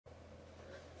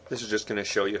This is just going to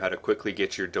show you how to quickly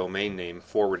get your domain name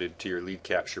forwarded to your lead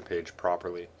capture page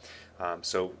properly.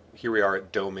 So here we are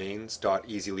at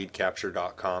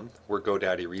domains.EZLeadCapture.com. We're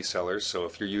GoDaddy resellers, so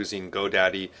if you're using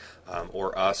GoDaddy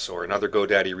or us or another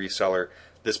GoDaddy reseller,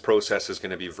 this process is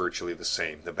going to be virtually the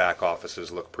same. The back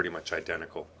offices look pretty much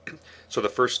identical. So the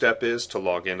first step is to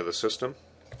log into the system.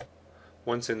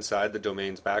 Once inside the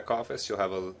domains back office, you'll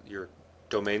have your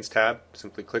domains tab.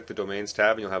 Simply click the domains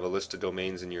tab and you'll have a list of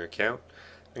domains in your account.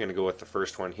 I'm going to go with the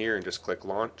first one here and just click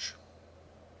launch.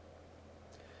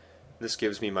 This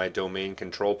gives me my domain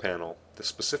control panel. The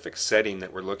specific setting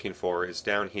that we're looking for is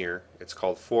down here. It's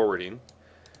called forwarding.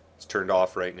 It's turned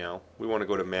off right now. We want to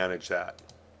go to manage that.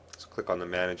 So click on the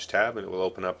manage tab and it will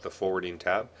open up the forwarding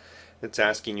tab. It's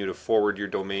asking you to forward your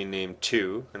domain name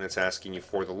to, and it's asking you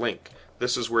for the link.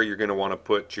 This is where you're going to want to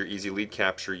put your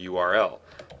EZLeadCapture URL.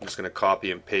 I'm just going to copy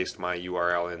and paste my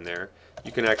URL in there.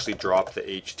 You can actually drop the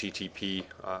HTTP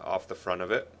off the front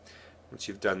of it. Once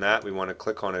you've done that, we want to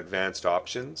click on Advanced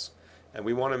Options, and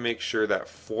we want to make sure that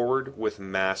Forward with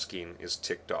Masking is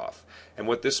ticked off. And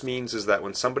what this means is that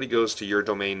when somebody goes to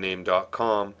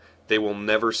yourdomainname.com, they will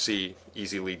never see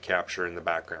EZLeadCapture in the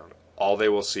background. All they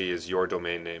will see is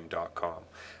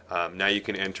yourdomainname.com. Now you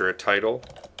can enter a title.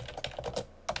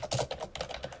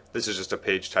 This is just a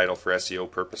page title for SEO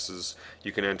purposes.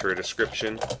 You can enter a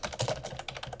description.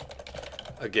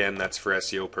 Again, that's for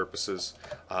SEO purposes.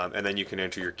 And then you can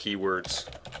enter your keywords,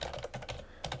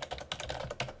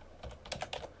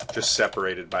 just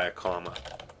separated by a comma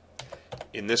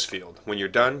in this field. When you're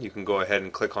done, you can go ahead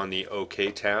and click on the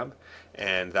OK tab,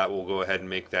 and that will go ahead and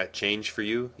make that change for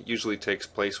you. It usually takes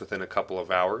place within a couple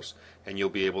of hours, and you'll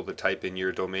be able to type in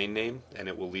your domain name, and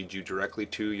it will lead you directly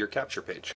to your capture page.